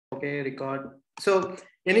Okay, record. So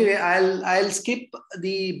anyway, I'll skip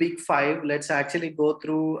the big five. Let's actually go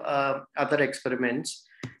through other experiments.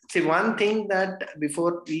 See, one thing that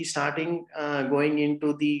before we starting going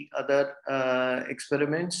into the other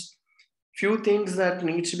experiments, few things that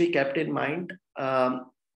needs to be kept in mind.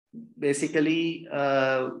 Basically,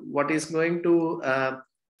 what is going to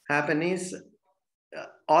happen is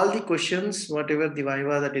all the questions, whatever the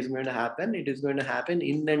viva that is going to happen, it is going to happen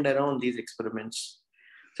in and around these experiments.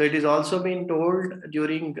 So it is also been told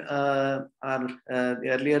during our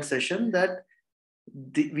earlier session that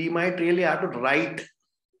we might really have to write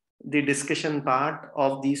the discussion part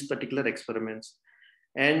of these particular experiments.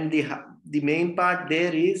 And the main part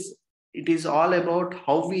there is, it is all about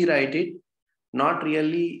how we write it, not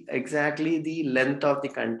really exactly the length of the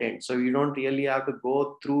content. So you don't really have to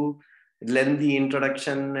go through lengthy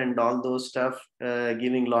introduction and all those stuff,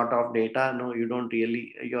 giving lot of data. No, you don't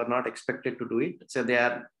really, you're not expected to do it. So they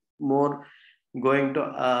are more going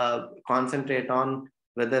to concentrate on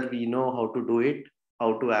whether we know how to do it,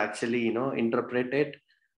 how to actually, interpret it,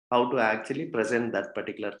 how to actually present that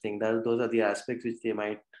particular thing. Those are the aspects which they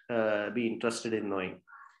might be interested in knowing,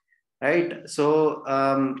 right? So,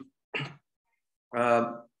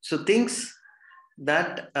 so things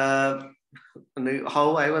that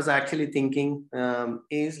how I was actually thinking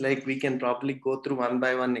is like we can probably go through one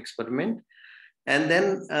by one experiment and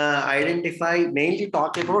then identify, mainly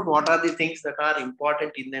talk about what are the things that are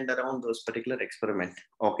important in and around those particular experiment.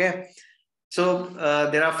 Okay. So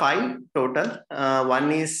there are 5 total.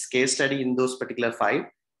 One is case study in those particular 5.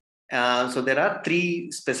 So there are 3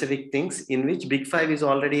 specific things in which big 5 is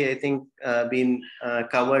already, I think, been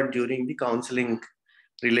covered during the counseling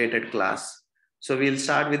related class. So we'll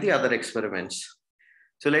start with the other experiments.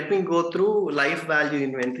 So let me go through life value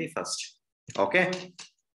inventory first. Okay.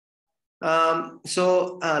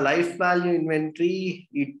 So life value inventory,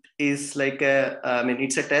 it is like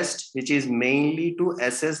it's a test which is mainly to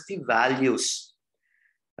assess the values,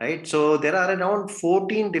 right? So there are around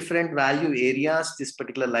 14 different value areas this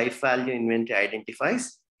particular life value inventory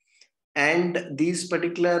identifies. And these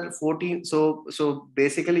particular 14, so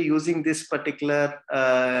basically using this particular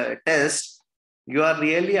test, you are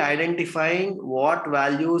really identifying what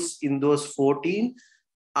values in those 14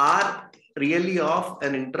 are really of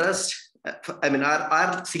an interest,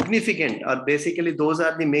 are significant, or basically those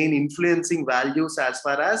are the main influencing values as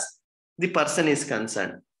far as the person is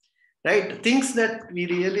concerned, right? Things that we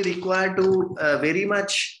really require to very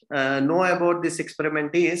much know about this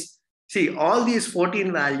experiment is, see, all these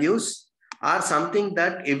 14 values are something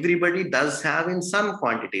that everybody does have in some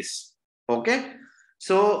quantities. Okay.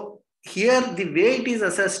 So here, the way it is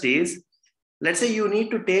assessed is, let's say you need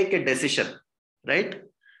to take a decision, right?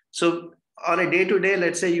 So on a day-to-day,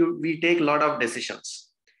 let's say we take a lot of decisions.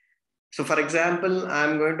 So for example,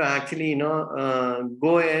 I'm going to actually,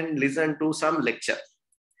 go and listen to some lecture,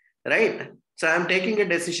 right? So I'm taking a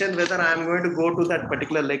decision whether I'm going to go to that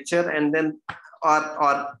particular lecture and then,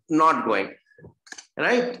 or not going,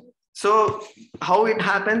 right? So how it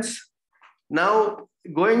happens now?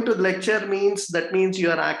 Going to the lecture means you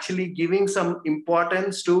are actually giving some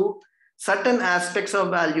importance to certain aspects of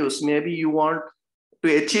values. Maybe you want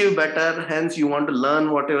to achieve better, hence you want to learn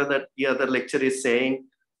whatever that the other lecture is saying,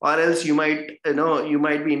 or else you might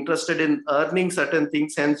be interested in earning certain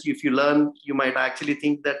things, hence if you learn, you might actually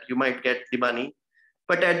think that you might get the money.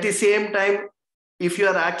 But at the same time, if you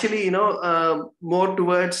are actually more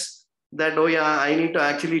towards that, oh yeah, I need to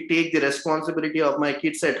actually take the responsibility of my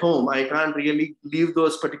kids at home, I can't really leave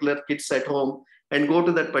those particular kids at home and go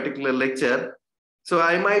to that particular lecture, so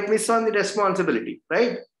I might miss on the responsibility,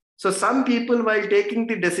 right? So some people, while taking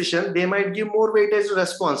the decision, they might give more weightage to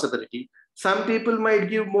responsibility. Some people might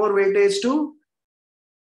give more weightage to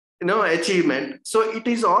achievement. So it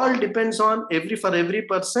is all depends on for every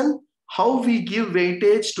person, how we give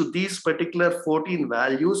weightage to these particular 14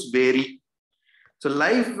 values vary. So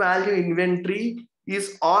life value inventory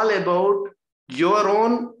is all about your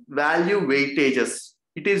own value weightages.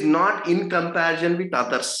 It is not in comparison with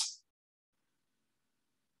others.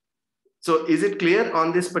 So is it clear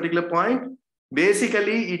on this particular point?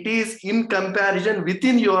 Basically, it is in comparison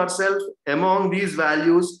within yourself among these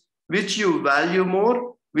values, which you value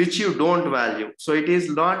more, which you don't value. So it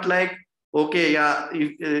is not like, okay, yeah,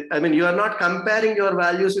 you are not comparing your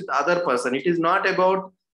values with other person. It is not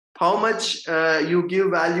about how much you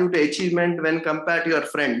give value to achievement when compared to your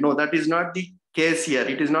friend. No, that is not the case here.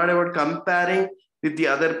 It is not about comparing with the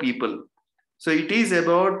other people. So it is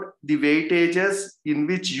about the weightages in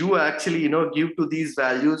which you actually, give to these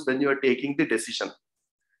values when you are taking the decision,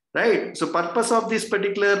 right? So purpose of this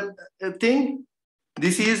particular thing,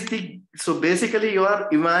 This is so basically you are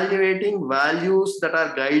evaluating values that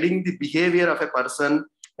are guiding the behavior of a person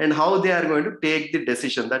and how they are going to take the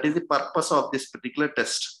decision. That is the purpose of this particular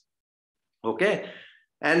test. Okay.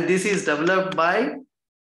 And this is developed by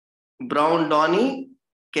Brown Donnie,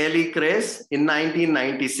 Kelly Kress in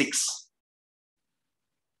 1996.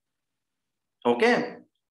 Okay.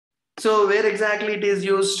 So where exactly it is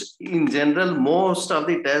used? In general, most of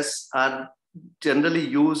the tests are generally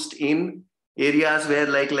used in areas where,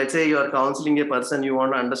 like, let's say you are counseling a person, you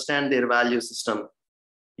want to understand their value system.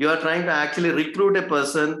 You are trying to actually recruit a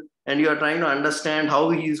person and you are trying to understand how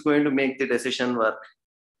he is going to make the decision work.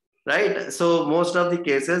 Right? So most of the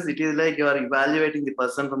cases, it is like you are evaluating the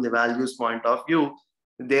person from the values point of view.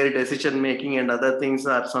 Their decision making and other things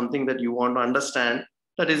are something that you want to understand.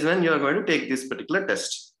 That is when you are going to take this particular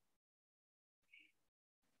test.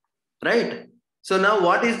 Right? So now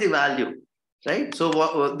what is the value? Right? So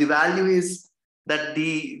what the value is that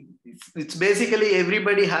it's basically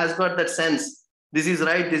everybody has got that sense. This is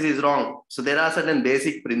right, this is wrong. So there are certain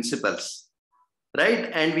basic principles, right?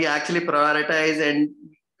 And we actually prioritize, and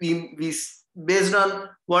we based on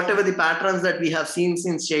whatever the patterns that we have seen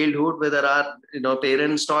since childhood, whether our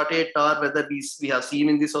parents taught it or whether we have seen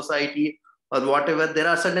in the society or whatever, there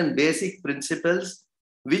are certain basic principles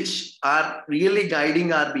which are really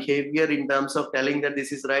guiding our behavior in terms of telling that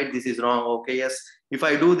this is right, this is wrong. Okay, yes, if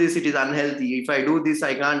I do this, it is unhealthy. If I do this,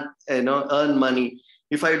 I can't earn money.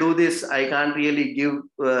 If I do this, I can't really give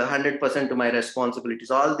 100% to my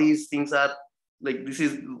responsibilities. All these things are like, this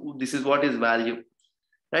is what is value,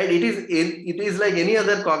 right? It is like any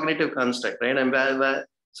other cognitive construct, right?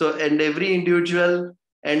 And every individual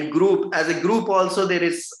and group, as a group also, there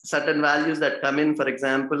is certain values that come in. For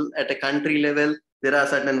example, at a country level, there are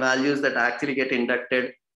certain values that actually get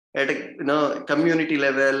inducted. At a community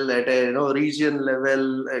level, at a region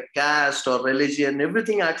level, a caste or religion,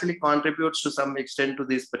 everything actually contributes to some extent to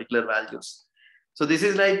these particular values. So this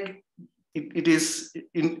is like it is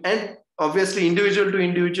and obviously individual to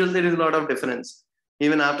individual there is a lot of difference,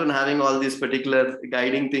 even after having all these particular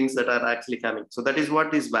guiding things that are actually coming. So that is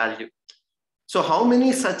what is value. So how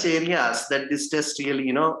many such areas that this test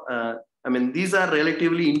really, these are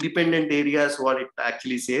relatively independent areas, what it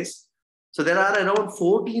actually says. So there are around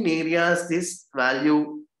 14 areas this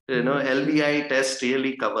value, LBI test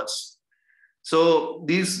really covers. So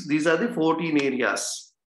these are the 14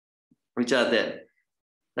 areas which are there,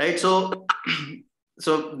 right? So,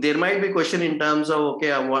 so there might be a question in terms of,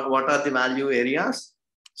 okay, what are the value areas?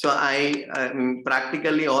 So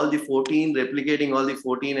practically all the 14, replicating all the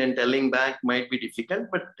 14 and telling back might be difficult,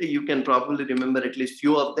 but you can probably remember at least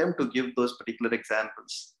few of them to give those particular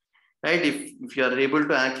examples, right? If you are able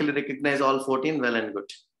to actually recognize all 14, well and good.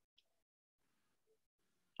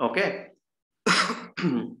 Okay.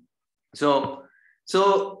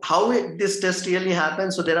 So how this test really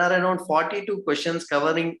happens? So there are around 42 questions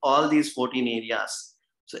covering all these 14 areas.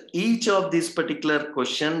 So each of these particular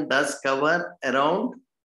question does cover around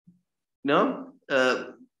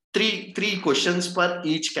three questions per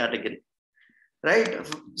each category, right?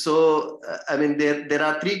 So there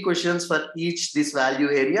are three questions for each this value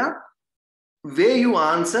area. Where you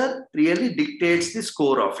answer really dictates the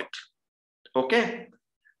score of it. Okay.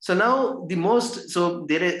 So now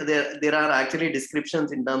there are actually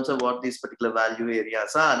descriptions in terms of what these particular value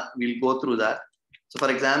areas are. We'll go through that. So for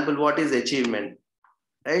example, what is achievement,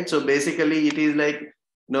 right? So basically it is like,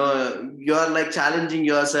 you are like challenging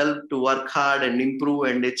yourself to work hard and improve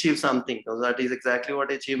and achieve something. So that is exactly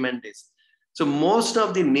what achievement is. So most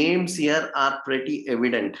of the names here are pretty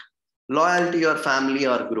evident. Loyalty or family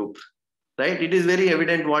or group, right? It is very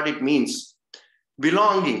evident what it means.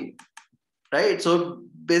 Belonging, right? So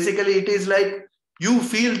basically it is like you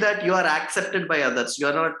feel that you are accepted by others. You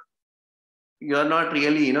are not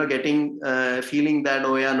really, getting feeling that,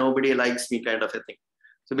 oh yeah, nobody likes me kind of a thing.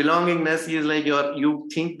 So belongingness is like you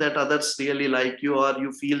think that others really like you, or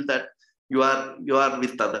you feel that you are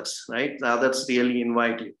with others, right? The others really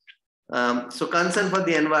invite you. So concern for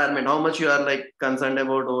the environment, how much you are like concerned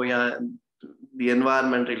about, oh yeah, the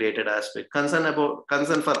environment related aspect. Concern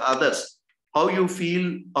for others, how you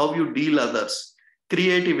feel, how you deal others.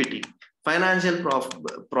 Creativity, financial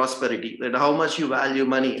prosperity, that how much you value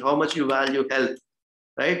money, how much you value health,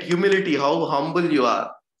 right? Humility, how humble you are,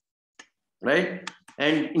 right?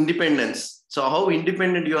 And independence, so how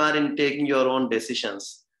independent you are in taking your own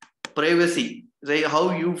decisions. Privacy, right? How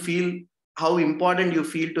important you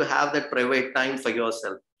feel to have that private time for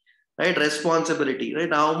yourself, right? Responsibility,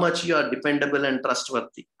 right? How much you are dependable and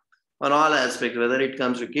trustworthy on all aspects, whether it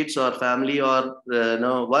comes to kids or family or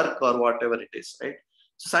work or whatever it is, right?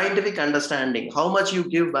 Scientific understanding, how much you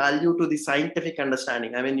give value to the scientific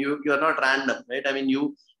understanding. I mean, you're not random, right? I mean,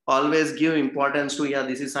 you always give importance to, yeah,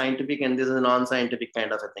 this is scientific and this is a non-scientific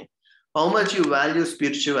kind of a thing. How much you value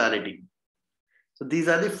spirituality. So these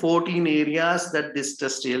are the 14 areas that this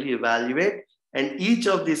test really evaluate. And each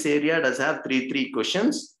of this area does have three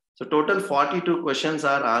questions. So total 42 questions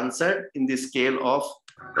are answered in the scale of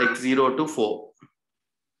like 0 to 4.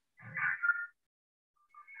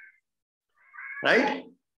 Right?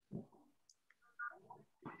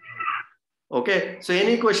 Okay. So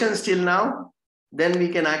any questions till now? Then we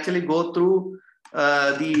can actually go through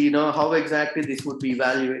how exactly this would be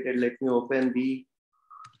evaluated. Let me open the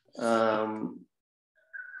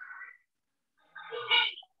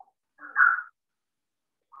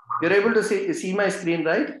you're able to see my screen,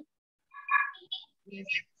 right? Yes.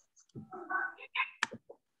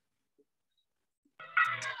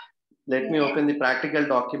 Let me open the practical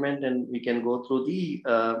document and we can go through the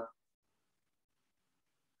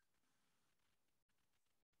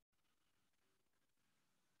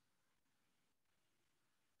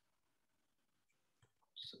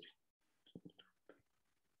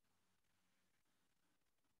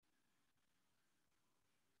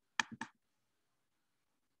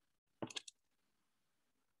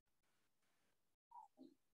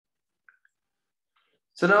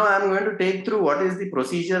So now I'm going to take through what is the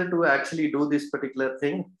procedure to actually do this particular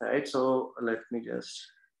thing, right? So let me just.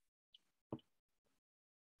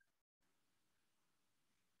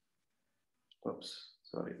 Oops,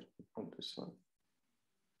 sorry, on this one.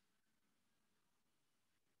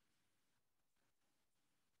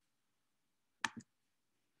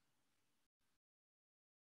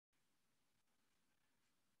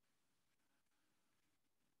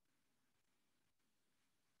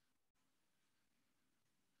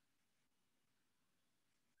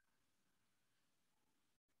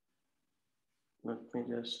 Let me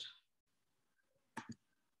just.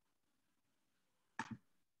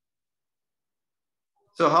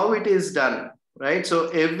 So how it is done, right? So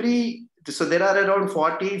there are around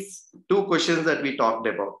 42 questions that we talked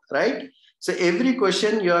about, right? So every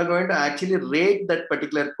question you are going to actually rate that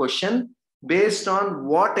particular question based on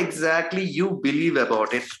what exactly you believe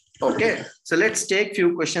about it. Okay. So let's take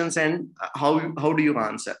few questions and how do you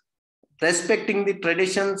answer? Respecting the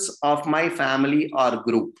traditions of my family or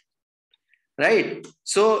group, right?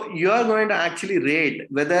 So you are going to actually rate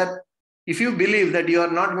whether, if you believe that you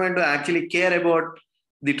are not going to actually care about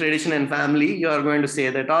the tradition and family, you are going to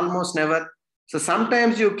say that almost never. So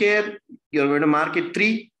sometimes you care, you're going to mark it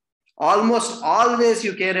 3. Almost always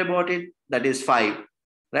you care about it, that is 5,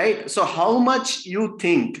 right? So how much you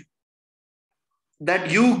think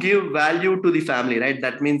that you give value to the family, right?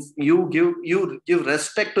 That means you give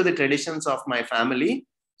respect to the traditions of my family.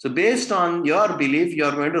 So based on your belief,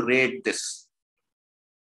 you're going to rate this.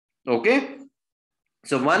 Okay.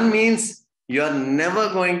 So 1 means you're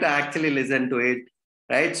never going to actually listen to it,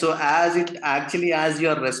 right? So as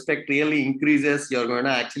your respect really increases, you're going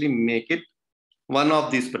to actually make it one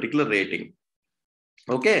of these particular rating.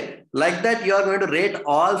 Okay. Like that, you're going to rate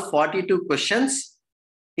all 42 questions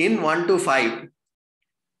in 1 to 5.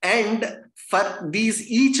 And for these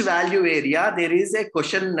each value area, there is a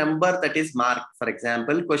question number that is marked. For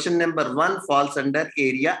example, question number 1 falls under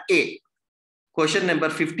area A. Question number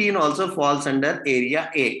 15 also falls under area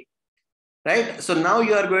A, right? So now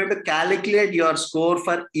you are going to calculate your score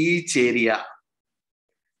for each area,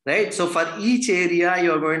 right? So for each area,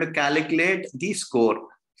 you are going to calculate the score.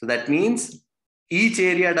 So that means each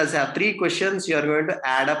area does have 3 questions. You are going to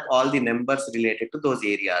add up all the numbers related to those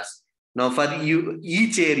areas. Now for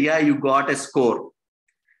each area, you got a score,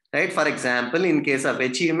 right? For example, in case of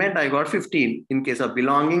achievement, I got 15. In case of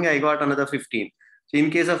belonging, I got another 15. So in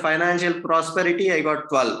case of financial prosperity, I got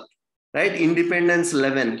 12, right? Independence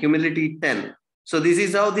 11, humility 10. So this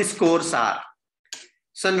is how the scores are.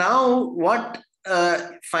 So now what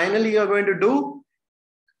finally you're going to do?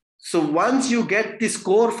 So once you get the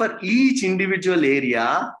score for each individual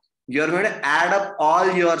area, you're going to add up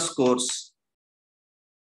all your scores.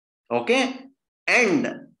 Okay.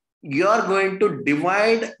 And you are going to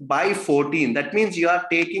divide by 14. That means you are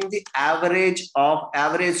taking the average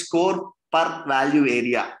score per value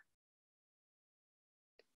area.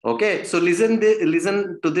 Okay, so listen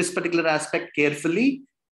to this particular aspect carefully.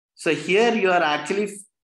 So here you are actually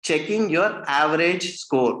checking your average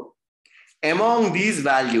score among these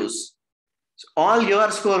values. So all your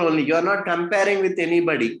score only. You are not comparing with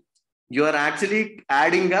anybody. You are actually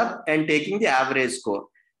adding up and taking the average score.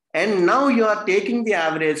 And now you are taking the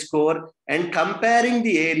average score and comparing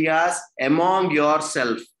the areas among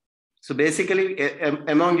yourself. So basically,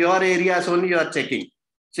 among your areas only you are checking.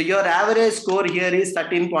 So your average score here is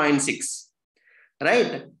 13.6,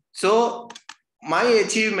 right? So my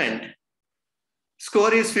achievement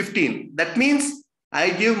score is 15. That means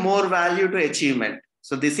I give more value to achievement.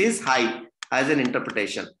 So this is high as an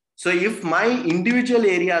interpretation. So if my individual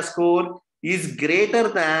area score is greater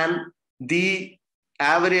than the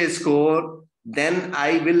average score, then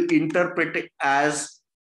I will interpret it as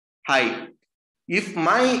high. If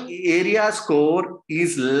my area score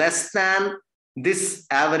is less than this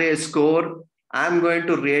average score, I'm going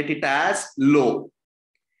to rate it as low.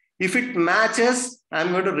 If it matches,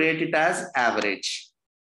 I'm going to rate it as average.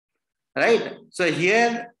 Right? So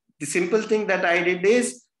here, the simple thing that I did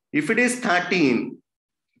is, if it is 13,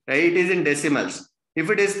 right, it is in decimals. If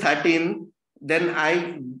it is 13, then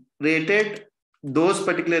I rated those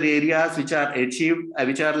particular areas which are achieved,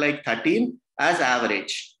 which are like 13 as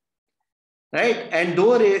average. Right? And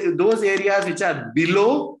those areas which are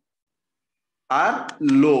below are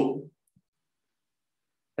low.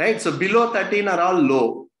 Right? So below 13 are all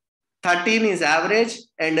low. 13 is average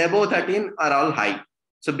and above 13 are all high.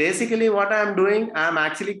 So basically what I'm doing, I'm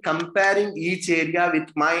actually comparing each area with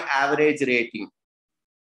my average rating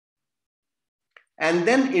and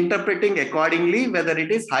then interpreting accordingly whether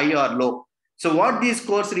it is high or low. So what these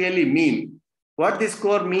scores really mean? What this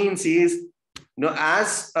score means is,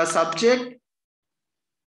 as a subject,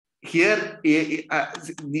 here the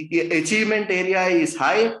achievement area is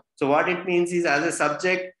high. So what it means is, as a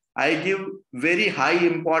subject, I give very high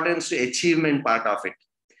importance to achievement part of it.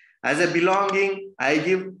 As a belonging, I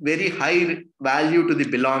give very high value to the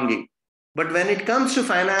belonging. But when it comes to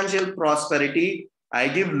financial prosperity, I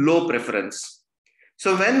give low preference.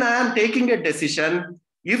 So when I am taking a decision,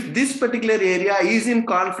 if this particular area is in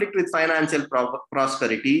conflict with financial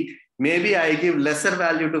prosperity, maybe I give lesser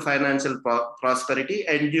value to financial prosperity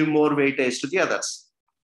and give more weightage to the others.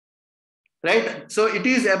 Right? So it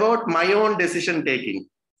is about my own decision taking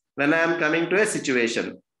when I am coming to a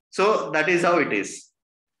situation. So that is how it is.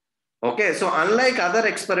 Okay, so unlike other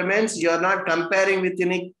experiments, you are not comparing with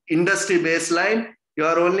any industry baseline. You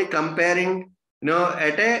are only comparing,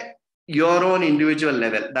 at your own individual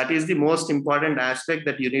level. That is the most important aspect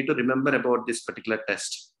that you need to remember about this particular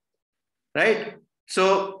test, right?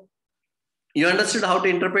 So you understood how to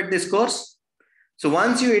interpret this course. So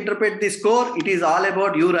once you interpret this score, it is all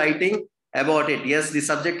about you writing about it. Yes, the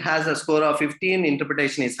subject has a score of 15.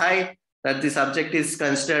 Interpretation is high. That the subject is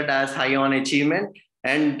considered as high on achievement.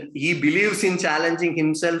 And he believes in challenging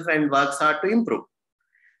himself and works hard to improve,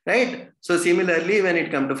 right? So similarly, when it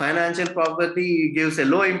comes to financial property, he gives a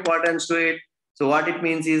low importance to it. So what it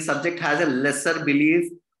means is, subject has a lesser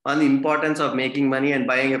belief on the importance of making money and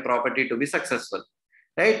buying a property to be successful,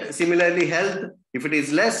 right? Similarly, health, if it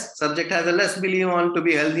is less, subject has a less belief on to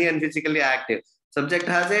be healthy and physically active. Subject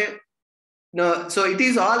has a, so it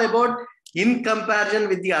is all about in comparison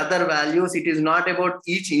with the other values. It is not about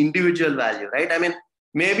each individual value, right? I mean,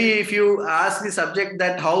 maybe if you ask the subject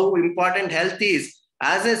that how important health is,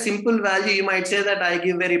 as a simple value, you might say that I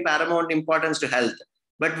give very paramount importance to health.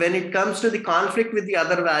 But when it comes to the conflict with the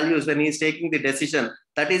other values, when he's taking the decision,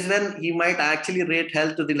 that is when he might actually rate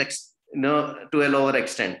health to the to a lower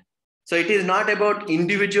extent. So it is not about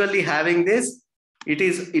individually having this. It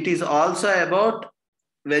is also about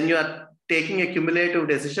when you are taking a cumulative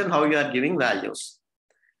decision, how you are giving values,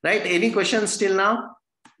 right? Any questions till now?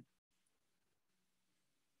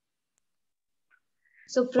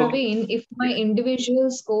 So Praveen, if my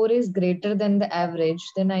individual score is greater than the average,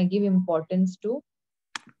 then I give importance to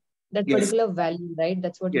that particular value, right?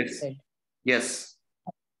 That's what you said. Yes.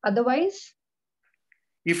 Otherwise,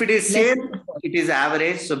 if it is same, it is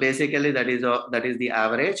average. So basically that is the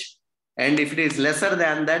average. And if it is lesser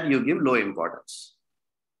than that, you give low importance.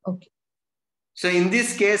 Okay. So in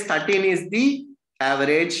this case, 13 is the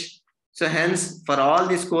average. So hence, for all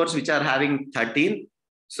the scores which are having 13,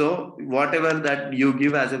 so whatever that you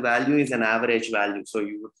give as a value is an average value. So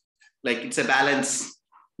you it's a balanced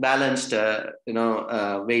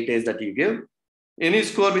weightage that you give. Any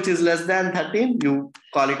score which is less than 13, you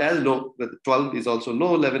call it as low. 12 is also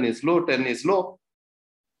low, 11 is low, 10 is low.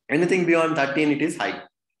 Anything beyond 13, it is high.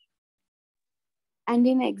 And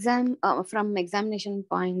in exam, from examination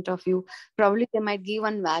point of view, probably they might give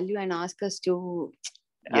one value and ask us to,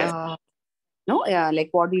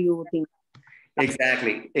 what do you think?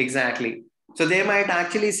 Exactly. So they might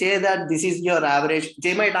actually say that this is your average.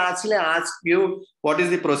 They might actually ask you, what is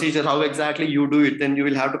the procedure, how exactly you do it? Then you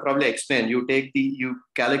will have to probably explain. You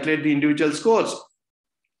calculate the individual scores.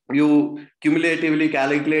 You cumulatively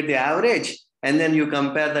calculate the average, and then you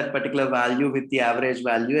compare that particular value with the average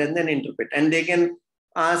value and then interpret. And they can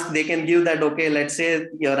give that, okay, let's say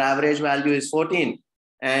your average value is 14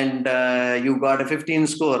 and you got a 15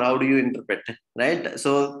 score, how do you interpret, right?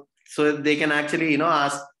 So they can actually,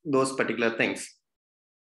 ask those particular things.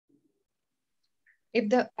 If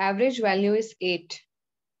the average value is 8,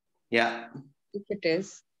 Yeah. if it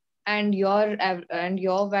is, and your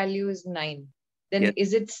value is 9, then Yes.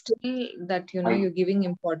 is it still that you're giving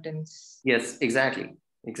importance? Yes, exactly.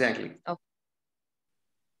 Okay.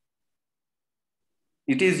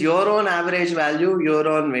 It is your own average value, your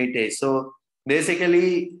own weightage. So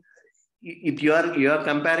basically, if you are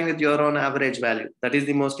comparing with your own average value, that is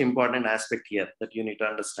the most important aspect here that you need to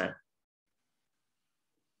understand.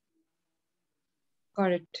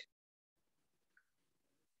 Got it.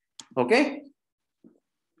 Okay.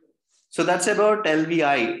 So that's about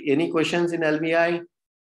LVI. Any questions in LVI?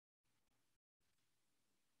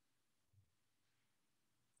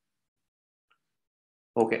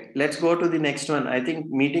 Okay, let's go to the next one. I think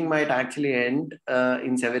meeting might actually end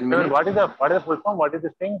in 7 minutes. What is the full form? What is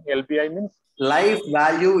this thing? LVI means? Life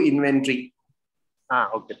Value Inventory.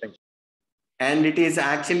 Okay, thank you. And it is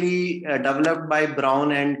actually developed by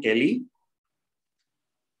Brown and Kelly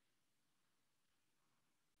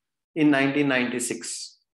in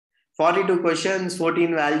 1996. 42 questions,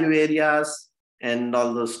 14 value areas, and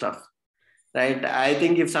all those stuff, right? I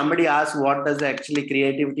think if somebody asks what does actually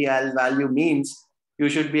creativity as value means, you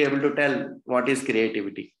should be able to tell what is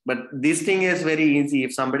creativity. But this thing is very easy.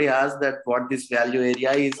 If somebody asks that what this value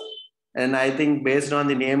area is, and I think based on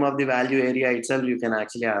the name of the value area itself, you can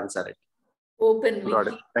actually answer it. Open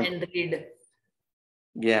wiki and read.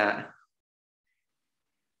 Yeah.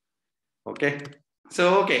 Okay.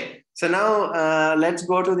 So now let's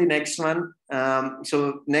go to the next one.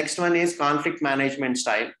 So next one is conflict management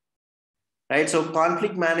style. Right. So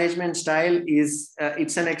conflict management style is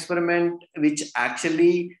it's an experiment which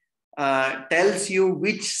actually tells you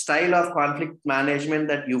which style of conflict management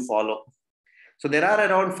that you follow. So there are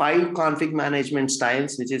around 5 conflict management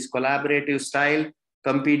styles, which is collaborative style,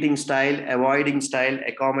 competing style, avoiding style,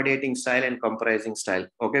 accommodating style, and compromising style.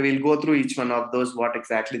 Okay, we'll go through each one of those, what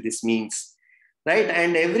exactly this means. Right.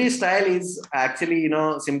 And every style is actually,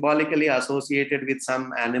 symbolically associated with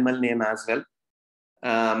some animal name as well.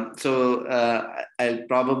 So I'll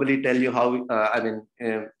probably tell you how,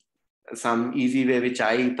 some easy way which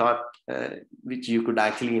I thought, which you could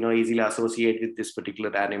actually, easily associate with this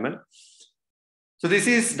particular animal. So this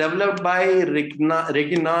is developed by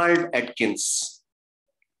Reginald Atkins.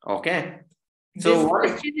 Okay. So this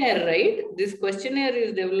questionnaire, right? This questionnaire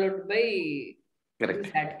is developed by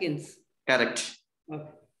Atkins. Correct. Okay.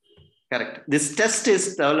 Correct. This test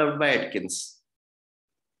is developed by Atkins.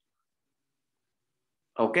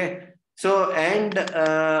 Okay. So, and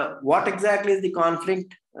what exactly is the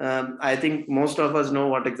conflict? I think most of us know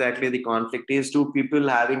what exactly the conflict is. Two people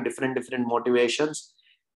having different motivations,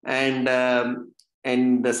 and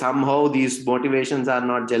somehow these motivations are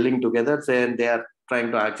not gelling together, and they are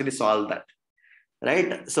trying to actually solve that.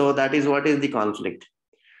 Right. So that is what is the conflict.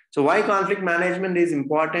 So why conflict management is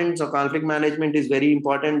important? So conflict management is very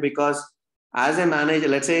important because as a manager,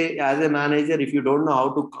 let's say as a manager, if you don't know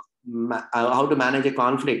how to manage a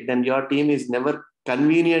conflict, then your team is never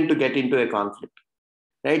convenient to get into a conflict,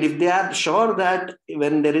 right? If they are sure that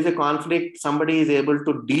when there is a conflict, somebody is able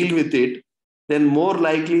to deal with it, then more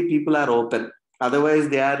likely people are open. Otherwise,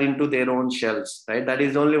 they are into their own shells, right? That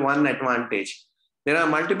is only one advantage. There are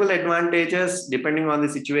multiple advantages depending on the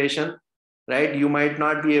situation, right? You might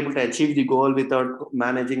not be able to achieve the goal without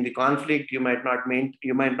managing the conflict. You might not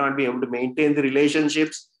be able to maintain the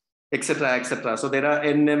relationships, etc., etc. So there are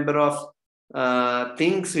a number of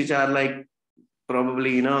things which are like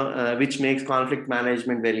probably which makes conflict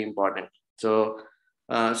management very important. So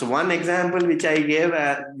one example which I gave,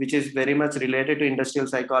 which is very much related to industrial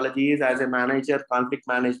psychology, is as a manager, conflict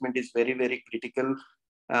management is very, very critical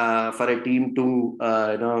for a team to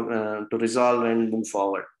to resolve and move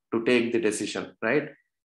forward, to take the decision, right?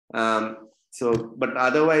 But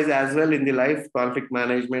otherwise as well in the life, conflict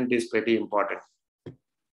management is pretty important.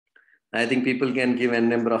 I think people can give a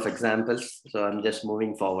number of examples, so I'm just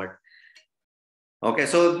moving forward. Okay,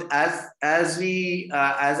 so as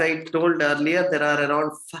I told earlier,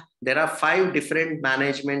 there are 5 different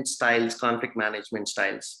management styles, conflict management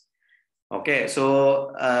styles. Okay,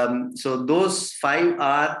 so those 5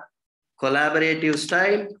 are collaborative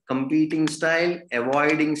style, competing style,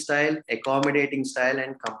 avoiding style, accommodating style,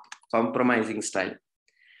 and compromising style.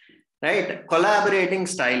 Right? Collaborating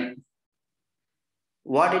style.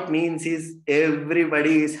 What it means is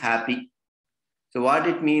everybody is happy. So what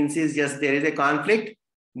it means is just there is a conflict,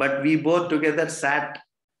 but we both together sat,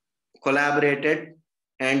 collaborated,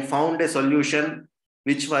 and found a solution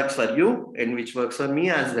which works for you and which works for me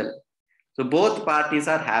as well. So both parties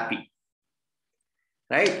are happy,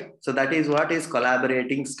 right? So that is what is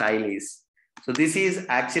collaborating style is. So this is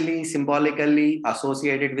actually symbolically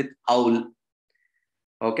associated with owl.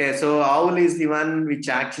 Okay, so owl is the one which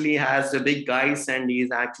actually has the big eyes, and is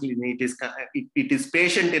actually it is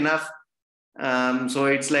patient enough. So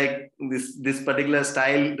it's like this particular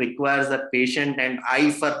style requires that patient and eye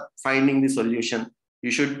for finding the solution. You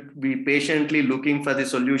should be patiently looking for the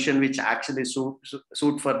solution which actually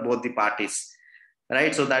suit for both the parties,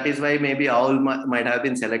 right? So that is why maybe owl might have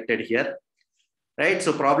been selected here, right?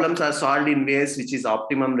 So problems are solved in ways which is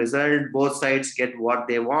optimum result. Both sides get what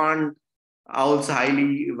they want. Owls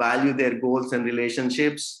highly value their goals and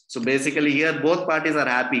relationships. So basically here both parties are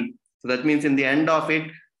happy. So that means in the end of it,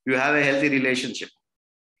 you have a healthy relationship.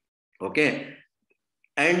 Okay.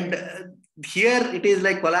 And here it is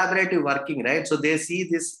like collaborative working, right? So they see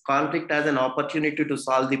this conflict as an opportunity to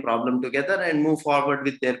solve the problem together and move forward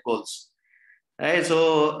with their goals, right?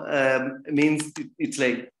 So means it's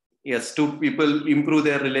like, yes, two people improve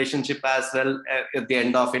their relationship as well at the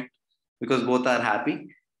end of it, because both are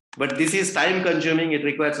happy. But this is time consuming. It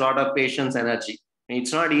requires a lot of patience, energy.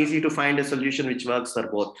 It's not easy to find a solution which works for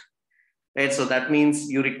both, right? So that means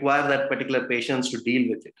you require that particular patience to deal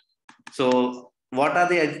with it. So what are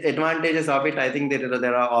the advantages of it? I think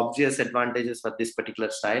there are obvious advantages for this particular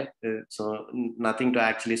style. So nothing to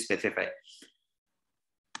actually specify.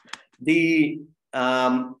 The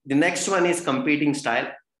next one is competing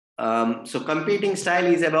style. So competing style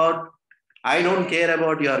is about, I don't care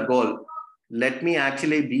about your goal. Let me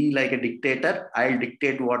actually be like a dictator. I'll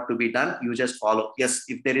dictate what to be done. You just follow. Yes,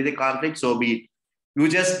 if there is a conflict, so be it.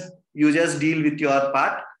 You just deal with your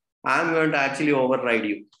part. I'm going to actually override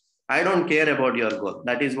you. I don't care about your goal.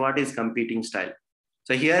 That is what is competing style.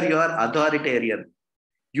 So here you are authoritarian.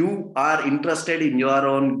 You are interested in your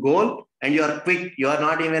own goal and you are quick. You are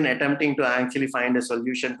not even attempting to actually find a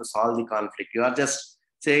solution to solve the conflict. You are just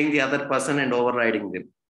saying the other person and overriding them.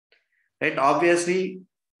 Right? Obviously,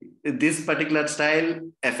 this particular style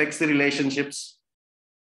affects the relationships.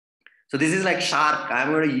 So this is like shark.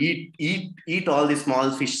 I'm going to eat all the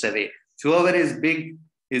small fish away. So whoever is big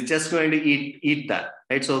is just going to eat that.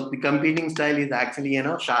 Right? So the competing style is actually,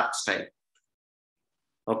 shark style.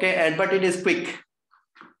 Okay, but it is quick.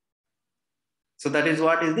 So that is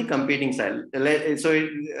what is the competing style. So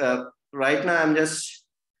right now I'm just,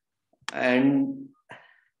 and